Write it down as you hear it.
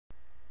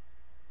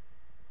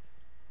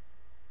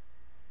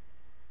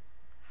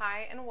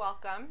Hi and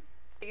welcome.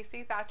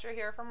 Stacy Thatcher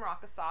here from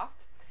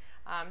Rocosoft.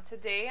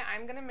 Today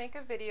I'm going to make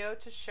a video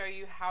to show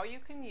you how you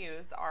can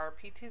use our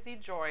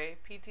PTZ Joy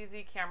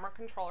PTZ Camera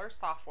Controller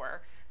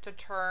software to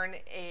turn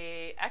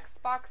a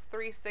Xbox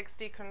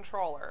 360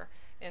 controller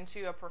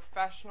into a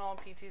professional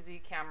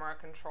PTZ camera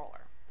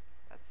controller.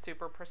 That's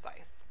super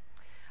precise.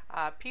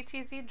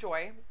 PTZ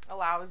Joy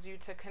allows you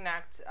to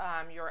connect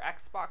your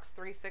Xbox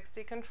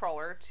 360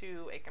 controller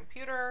to a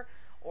computer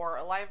or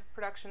a live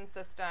production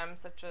system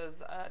such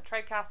as a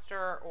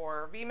TriCaster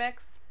or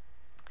vMix,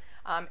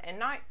 and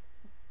not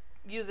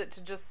use it to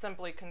just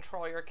simply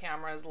control your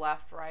cameras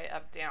left, right,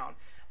 up, down,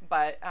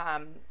 but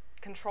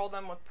control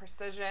them with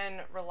precision,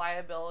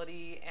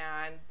 reliability,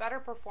 and better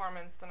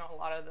performance than a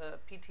lot of the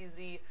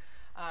PTZ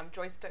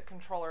joystick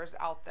controllers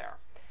out there.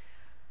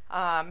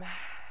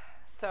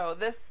 So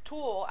this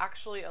tool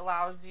actually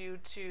allows you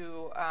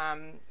to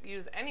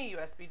use any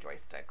USB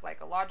joystick, like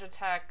a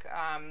Logitech,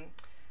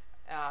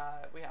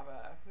 we have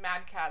a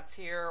Mad Catz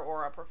here,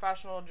 or a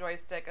professional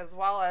joystick, as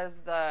well as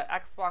the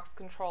Xbox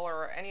controller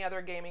or any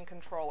other gaming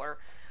controller,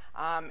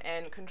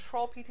 and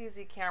control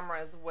PTZ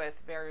cameras with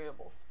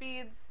variable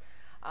speeds,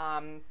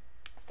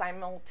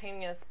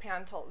 simultaneous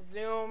pan tilt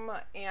zoom,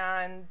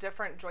 and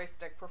different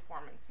joystick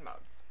performance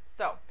modes.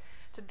 So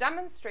to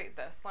demonstrate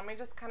this, let me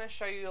just kind of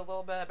show you a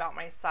little bit about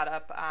my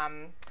setup.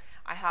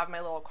 I have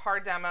my little car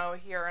demo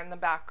here in the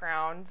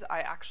background. I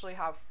actually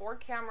have 4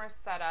 cameras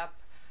set up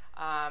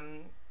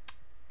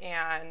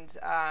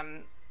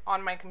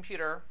on my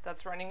computer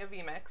that's running a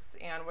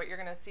vMix, and what you're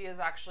going to see is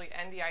actually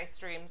NDI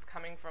streams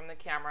coming from the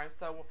cameras.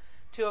 So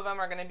 2 of them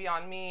are going to be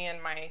on me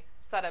and my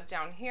setup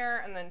down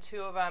here, and then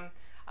 2 of them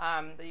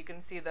that you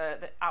can see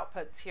the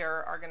outputs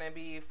here are going to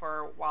be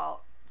for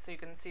so you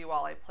can see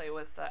while I play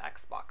with the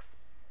Xbox.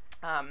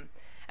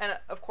 And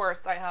of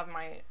course I have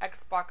my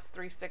Xbox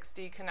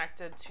 360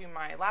 connected to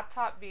my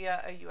laptop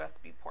via a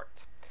USB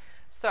port.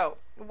 So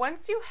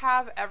once you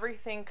have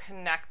everything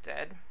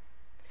connected,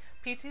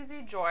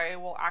 PTZ Joy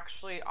will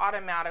actually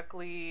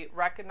automatically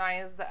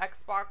recognize the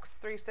Xbox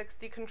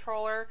 360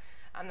 controller,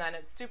 and then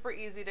it's super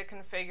easy to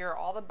configure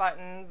all the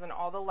buttons and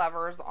all the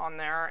levers on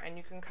there, and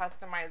you can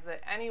customize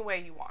it any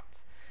way you want.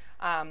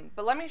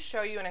 But let me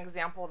show you an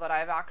example that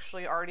I've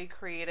actually already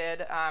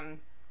created.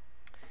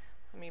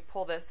 Let me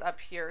pull this up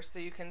here so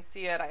you can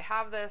see it. I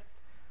have this.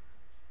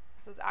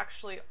 This is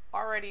actually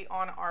already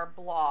on our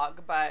blog,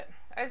 but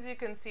as you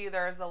can see,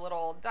 there's a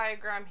little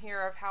diagram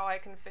here of how I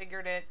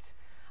configured it.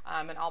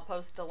 And I'll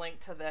post a link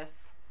to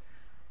this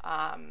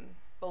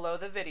below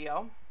the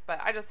video,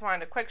 but I just wanted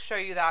to quick show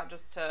you that,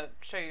 just to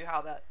show you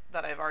how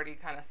that I've already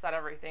kind of set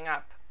everything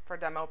up for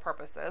demo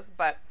purposes.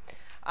 But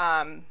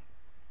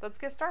let's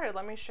get started.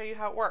 Let me show you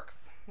how it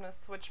works. I'm going to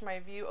switch my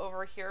view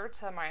over here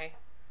to my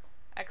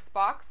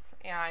Xbox,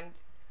 and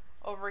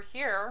over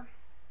here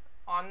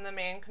on the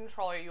main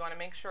controller you want to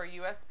make sure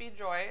USB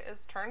Joy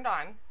is turned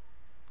on,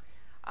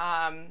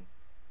 and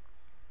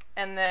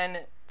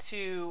then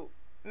to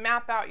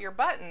map out your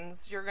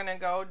buttons, you're going to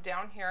go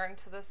down here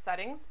into the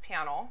settings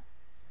panel,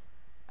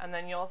 and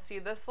then you'll see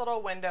this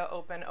little window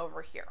open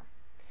over here.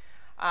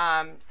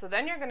 So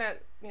then you're going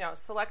to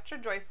select your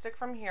joystick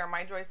from here.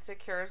 My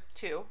joystick here is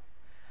 2.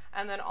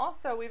 And then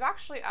also we've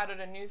actually added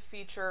a new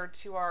feature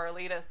to our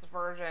latest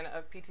version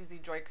of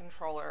PTZ Joy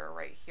controller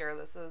right here.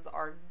 This is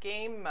our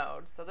game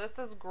mode. So this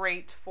is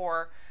great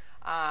for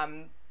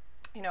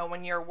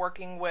when you're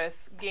working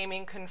with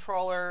gaming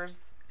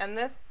controllers, and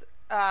this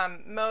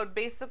mode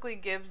basically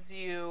gives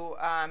you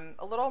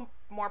a little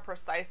more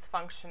precise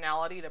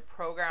functionality to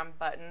program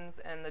buttons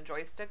and the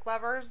joystick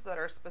levers that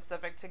are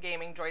specific to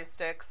gaming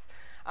joysticks,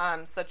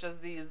 such as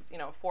these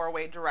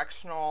 4-way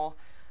directional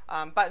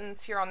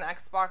buttons here on the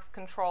Xbox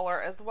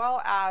controller, as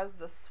well as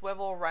the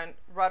swivel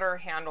rudder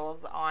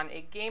handles on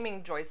a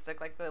gaming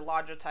joystick like the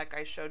Logitech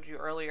I showed you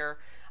earlier,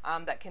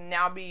 that can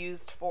now be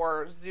used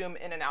for zoom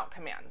in and out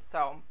commands.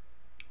 So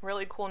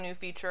really cool new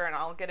feature, and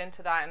I'll get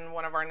into that in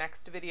one of our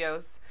next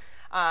videos.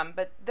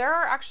 But there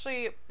are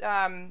actually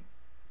a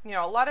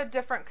lot of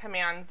different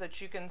commands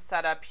that you can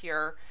set up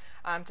here.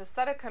 To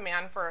set a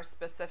command for a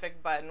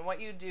specific button,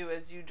 what you do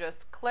is you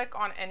just click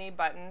on any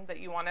button that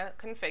you want to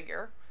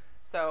configure.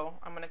 So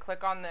I'm going to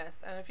click on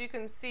this, and if you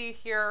can see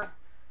here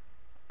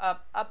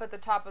up at the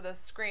top of the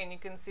screen, you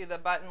can see the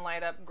button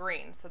light up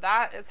green. So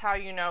that is how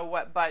you know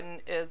what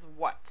button is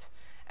what,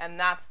 and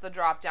that's the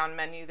drop down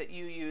menu that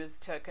you use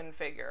to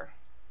configure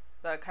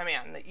the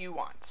command that you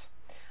want.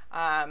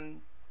 And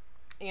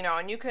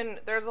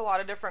there's a lot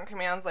of different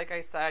commands. Like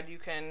I said, you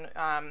can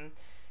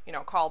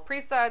call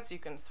presets, you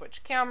can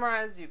switch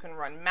cameras, you can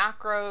run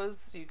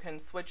macros, you can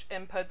switch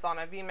inputs on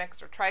a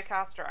vMix or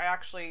TriCaster. I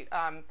actually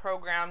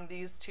programmed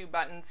these 2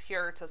 buttons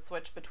here to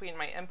switch between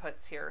my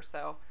inputs here.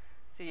 So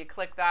you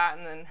click that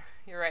and then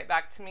you're right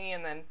back to me,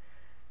 and then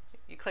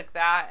you click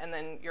that and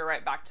then you're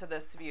right back to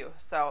this view.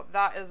 So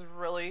that is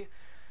really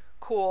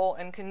cool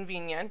and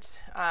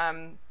convenient.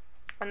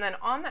 And then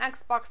on the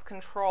Xbox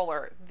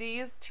controller,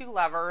 these 2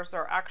 levers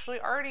are actually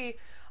already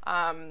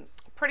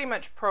pretty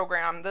much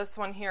programmed. This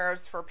one here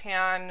is for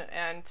pan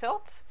and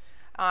tilt,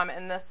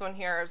 And this one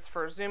here is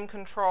for zoom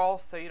control,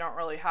 so you don't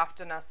really have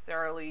to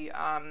necessarily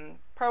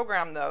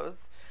program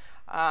those.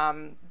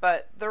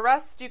 But the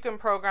rest you can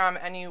program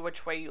any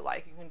which way you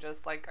like. You can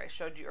just, like I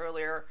showed you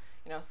earlier,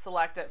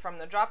 select it from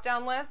the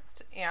drop-down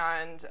list,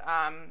 and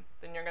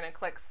then you're going to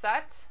click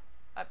Set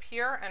up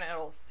here, and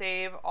it'll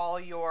save all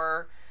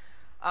your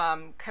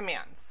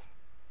commands.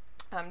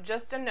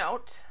 Just a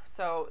note,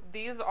 so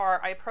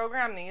I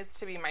program these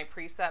to be my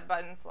preset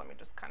buttons. So let me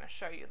just kind of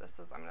show you.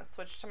 I'm going to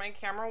switch to my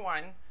camera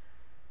 1,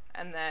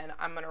 and then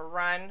I'm going to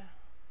run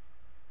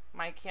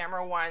my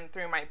camera 1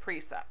 through my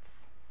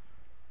presets.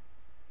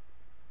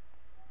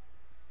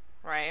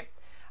 Right?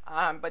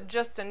 But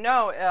just to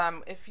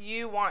know, if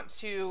you want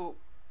to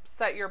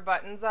set your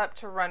buttons up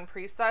to run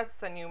presets,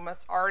 then you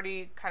must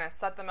already kind of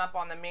set them up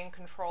on the main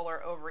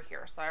controller over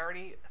here. So I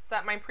already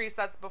set my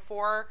presets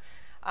before,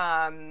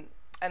 and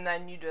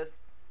then you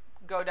just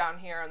go down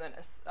here and then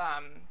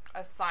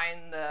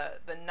assign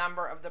the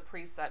number of the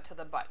preset to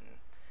the button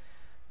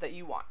that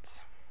you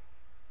want.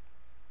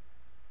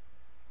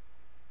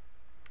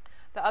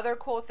 The other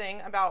cool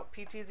thing about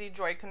PTZ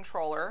Joy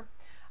Controller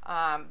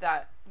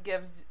that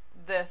gives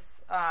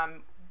this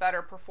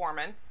better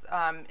performance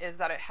is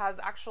that it has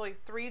actually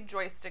 3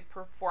 joystick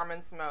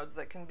performance modes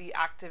that can be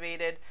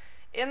activated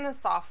in the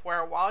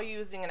software while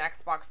using an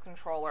Xbox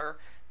controller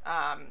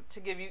to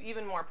give you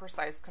even more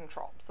precise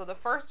control. So the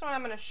first one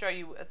I'm going to show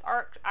you, it's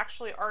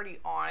actually already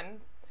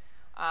on.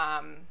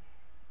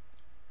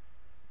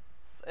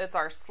 It's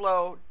our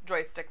slow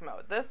joystick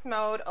mode. This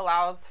mode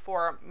allows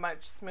for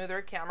much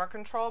smoother camera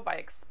control by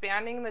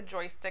expanding the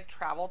joystick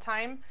travel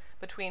time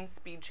between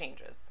speed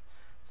changes.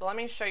 So let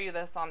me show you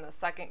this on the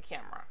second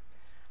camera.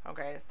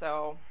 Okay,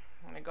 so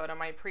I'm going to go to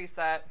my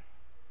preset.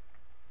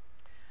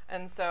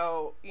 And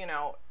so,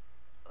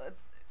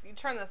 if you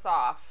turn this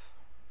off,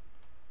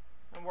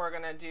 and we're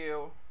going to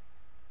do,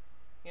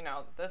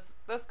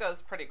 this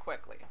goes pretty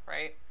quickly,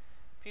 right?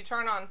 If you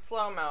turn on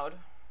slow mode,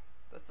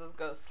 this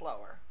goes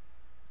slower.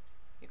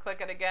 You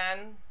click it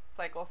again,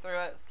 cycle through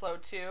it, slow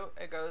 2,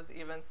 it goes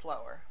even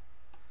slower.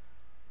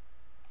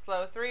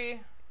 Slow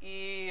 3,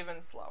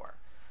 even slower.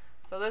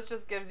 So this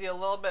just gives you a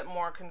little bit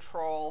more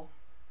control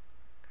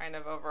kind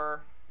of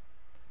over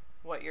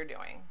what you're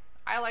doing.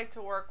 I like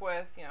to work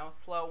with,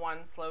 slow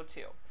 1, slow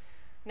 2.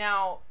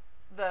 Now,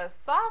 the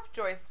soft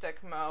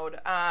joystick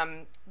mode,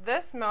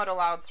 this mode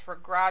allows for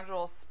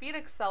gradual speed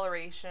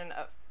acceleration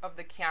of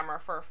the camera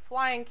for a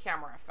flying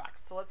camera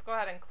effect. So let's go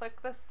ahead and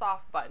click the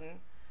soft button,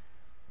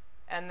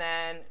 and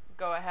then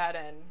go ahead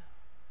and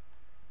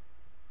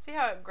see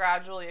how it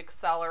gradually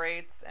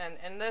accelerates.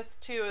 And this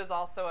too is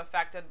also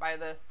affected by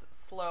this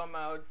slow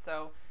mode.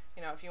 So,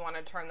 if you want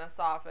to turn this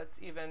off, it's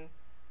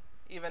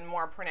even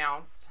more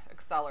pronounced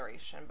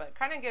acceleration, but it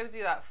kind of gives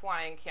you that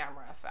flying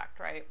camera effect,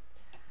 right?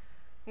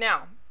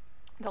 Now,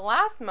 the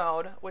last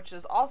mode, which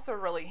is also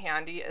really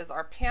handy, is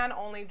our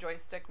pan-only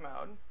joystick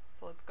mode.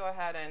 So let's go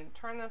ahead and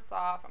turn this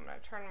off. I'm going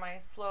to turn my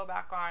slow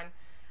back on.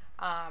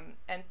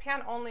 And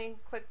pan only,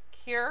 click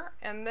here,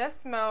 and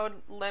this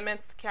mode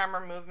limits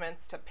camera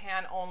movements to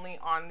pan only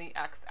on the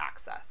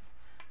x-axis.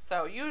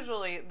 So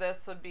usually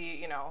this would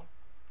be,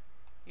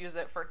 use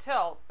it for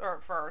tilt,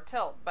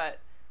 but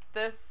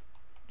this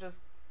just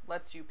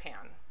lets you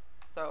pan.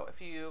 So if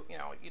you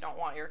don't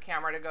want your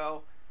camera to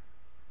go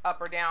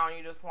up or down,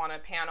 you just want to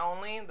pan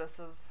only, this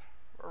is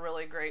a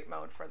really great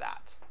mode for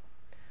that.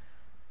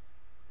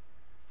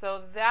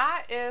 So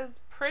that is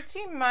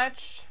pretty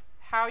much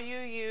how you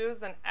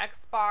use an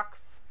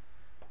Xbox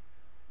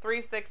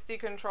 360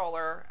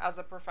 controller as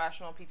a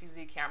professional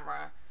PTZ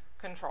camera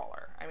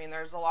controller. I mean,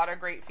 there's a lot of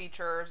great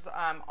features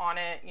on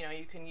it.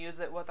 You can use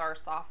it with our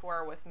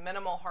software with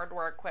minimal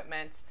hardware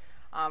equipment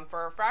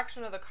for a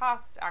fraction of the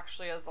cost,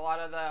 actually, as a lot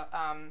of the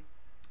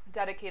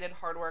dedicated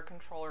hardware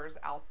controllers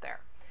out there.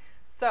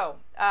 So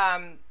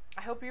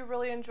I hope you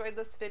really enjoyed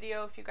this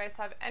video. If you guys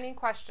have any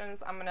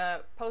questions, I'm going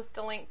to post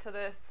a link to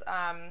this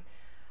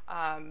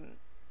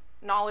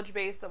knowledge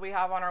base that we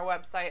have on our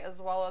website,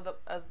 as well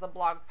as the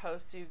blog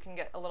post, so you can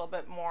get a little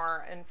bit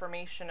more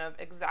information of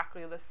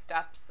exactly the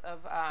steps of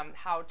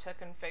how to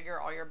configure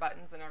all your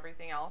buttons and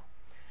everything else.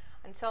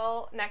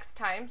 Until next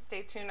time,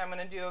 stay tuned. I'm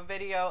going to do a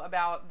video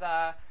about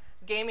the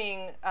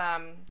gaming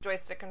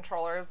joystick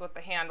controllers with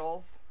the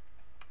handles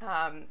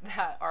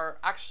that are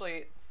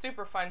actually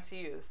super fun to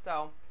use.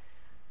 So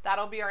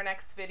that'll be our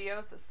next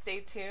video, so stay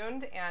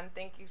tuned, and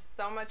thank you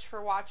so much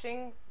for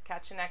watching.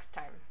 Catch you next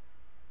time.